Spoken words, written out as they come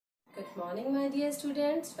Good morning my dear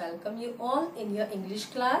students. Welcome you all in your English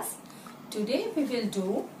class. Today we will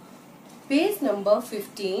do page number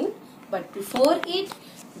 15, but before it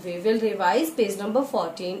we will revise page number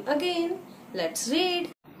 14 again. Let's read.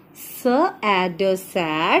 Sir adder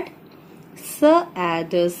sad, Sir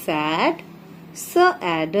adder sad, Sir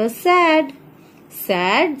adder sad,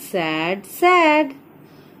 sad, sad, sad.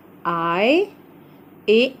 I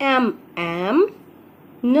am,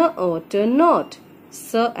 not, not.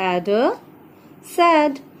 Sir adder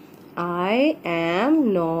sad, I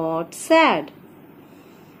am not sad.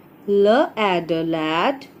 L adder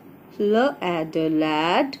lad, L adder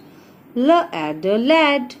lad, L adder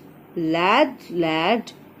lad, lad,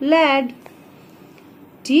 lad, lad.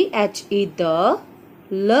 The,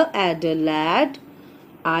 L adder lad,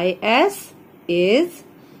 is,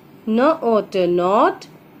 not, not,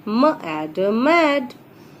 M adder mad.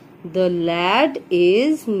 The lad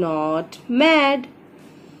is not mad.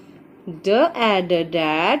 D adder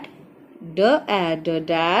dad, D adder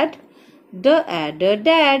dad, D adder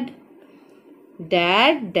dad,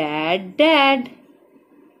 dad, dad, dad.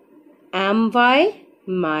 My,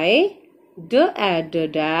 D adder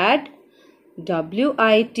dad,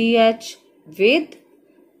 WITH with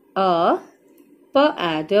a P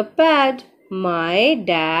adder pad, my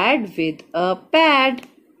dad with a pad.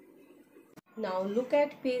 Now look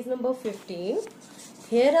at page number 15.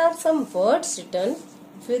 Here are some words written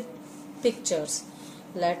with pictures.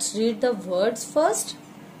 Let's read the words first.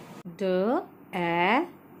 Dad.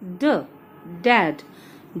 Dad.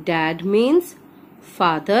 Dad means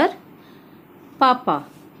father, papa.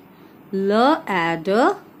 Lad.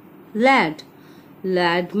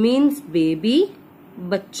 Lad means baby,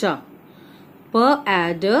 bachcha.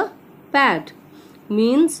 Pad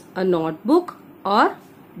means a notebook or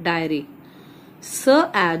diary.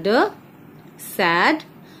 Sad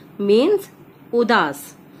means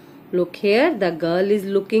udas. Look here, the girl is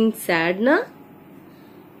looking sad, na?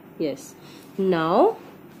 Yes. Now,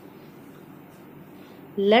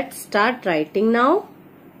 let's start writing now.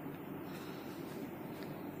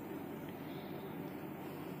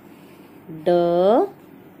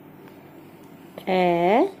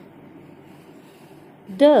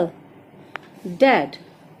 Dad.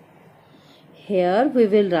 Here we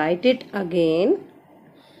will write it again.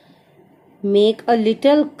 Make a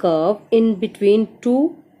little curve in between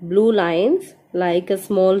two blue lines like a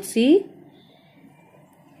small C,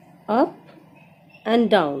 up and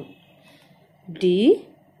down. D,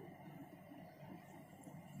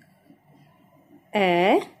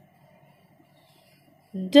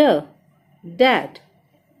 dad.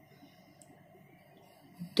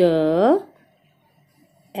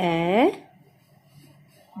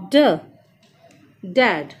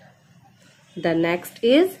 Dad. The next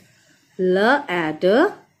is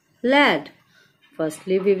adder lad.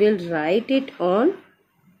 Firstly, we will write it on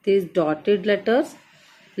these dotted letters.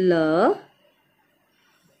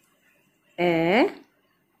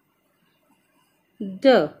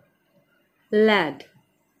 Lad.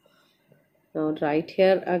 Now write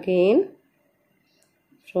here again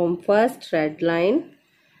from first red line.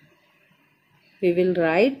 We will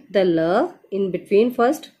write the L in between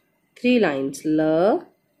first three lines. Lad.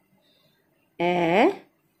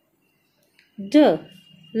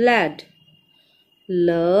 Lad.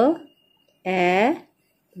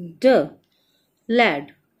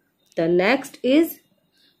 Lad. The next is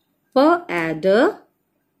adder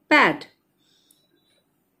pad.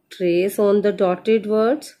 Trace on the dotted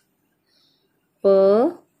words.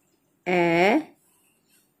 Pad.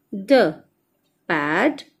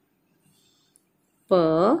 Pad.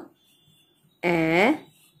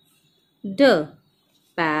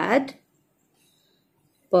 Pad.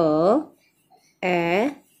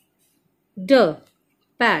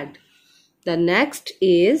 Pad. The next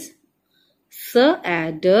is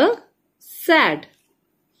adder sad.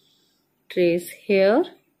 Trace here.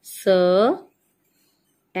 Sad.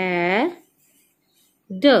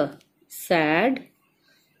 Sad.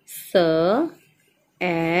 Sad.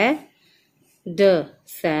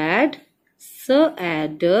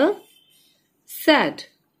 Sad.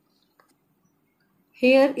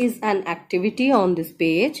 Here is an activity on this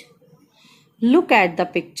page. Look at the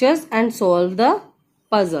pictures and solve the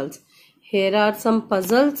puzzles. Here are some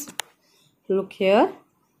puzzles. Look here.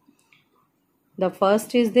 The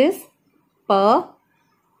first is this.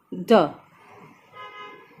 D.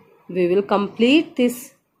 We will complete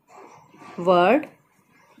this word.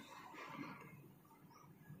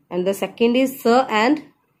 And the second is S and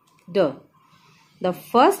D. The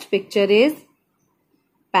first picture is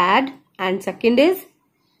pad and second is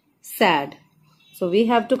sad. So we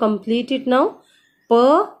have to complete it now. P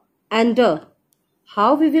and D.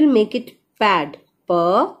 How we will make it pad? P,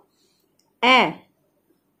 A.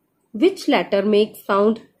 Which letter makes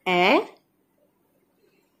sound A?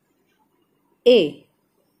 A.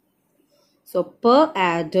 So P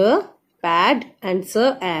add pad and S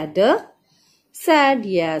add sad.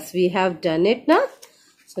 Yes, we have done it now.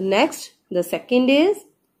 So next, the second is,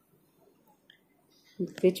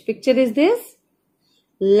 which picture is this?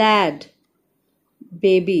 Lad,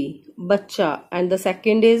 baby, bacha, and the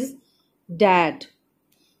second is dad.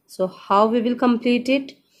 So how we will complete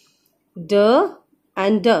it? D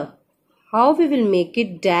and D. How we will make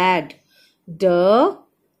it dad? D,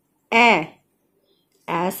 A.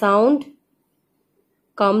 A sound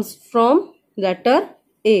comes from letter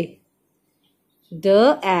A. D,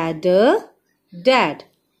 A, D, dad.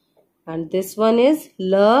 And this one is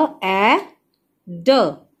L, A,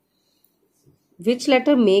 D. Which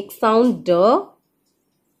letter makes sound D?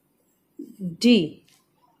 D.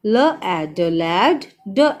 L, A, D, lad.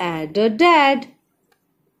 D, A, D, dad.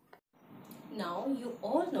 Now you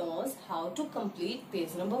all knows how to complete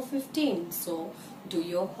page number 15. So do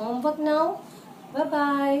your homework now.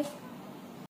 Bye-bye.